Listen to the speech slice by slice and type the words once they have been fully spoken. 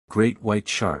great white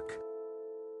shark.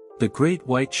 The great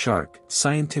white shark,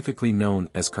 scientifically known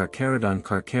as Carcharodon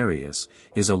carcharias,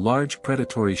 is a large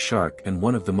predatory shark and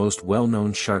one of the most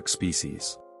well-known shark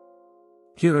species.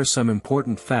 Here are some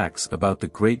important facts about the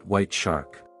great white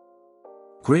shark.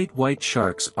 Great white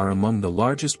sharks are among the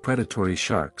largest predatory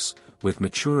sharks, with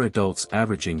mature adults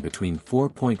averaging between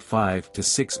 4.5 to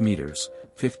 6 meters,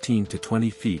 15 to 20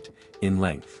 feet, in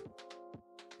length.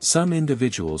 Some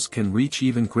individuals can reach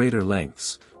even greater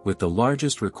lengths, with the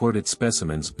largest recorded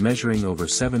specimens measuring over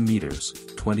 7 meters,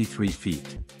 23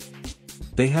 feet.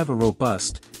 They have a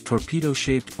robust,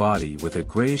 torpedo-shaped body with a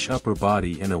grayish upper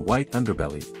body and a white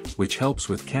underbelly, which helps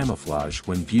with camouflage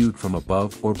when viewed from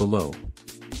above or below.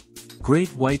 Great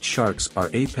white sharks are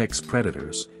apex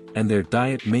predators, and their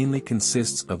diet mainly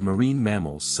consists of marine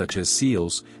mammals such as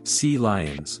seals, sea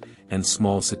lions, and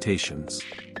small cetaceans.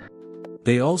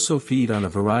 They also feed on a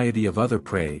variety of other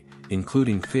prey,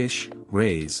 including fish,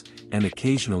 rays, and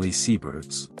occasionally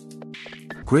seabirds.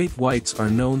 Great whites are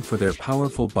known for their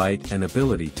powerful bite and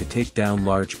ability to take down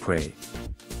large prey.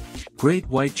 Great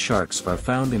white sharks are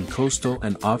found in coastal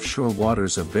and offshore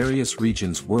waters of various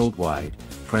regions worldwide,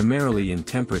 primarily in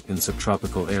temperate and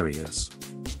subtropical areas.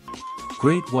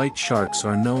 Great white sharks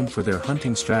are known for their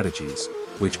hunting strategies,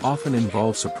 which often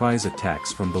involve surprise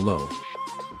attacks from below.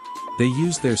 They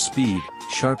use their speed,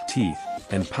 sharp teeth,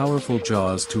 and powerful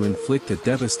jaws to inflict a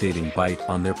devastating bite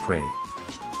on their prey.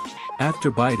 After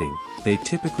biting, they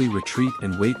typically retreat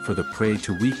and wait for the prey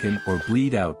to weaken or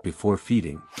bleed out before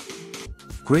feeding.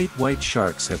 Great white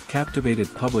sharks have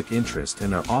captivated public interest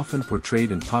and are often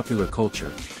portrayed in popular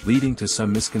culture, leading to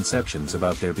some misconceptions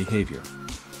about their behavior.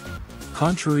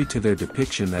 Contrary to their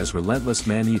depiction as relentless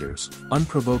man-eaters,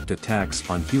 unprovoked attacks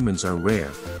on humans are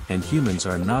rare, and humans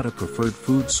are not a preferred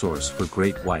food source for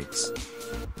great whites.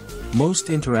 Most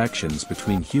interactions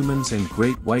between humans and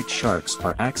great white sharks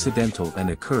are accidental and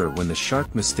occur when the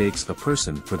shark mistakes a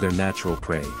person for their natural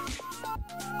prey.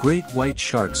 Great white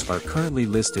sharks are currently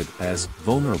listed as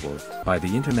vulnerable by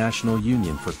the International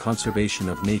Union for Conservation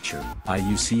of Nature,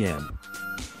 IUCN.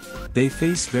 They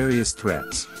face various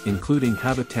threats, including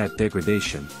habitat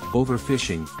degradation,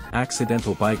 overfishing,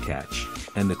 accidental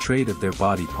bycatch, and the trade of their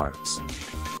body parts.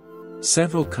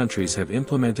 Several countries have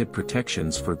implemented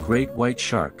protections for great white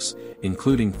sharks,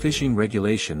 including fishing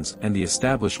regulations and the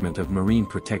establishment of marine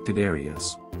protected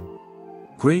areas.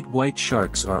 Great white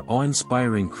sharks are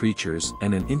awe-inspiring creatures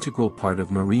and an integral part of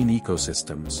marine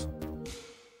ecosystems.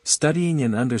 Studying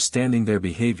and understanding their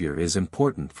behavior is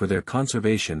important for their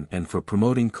conservation and for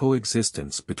promoting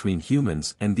coexistence between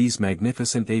humans and these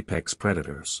magnificent apex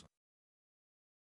predators.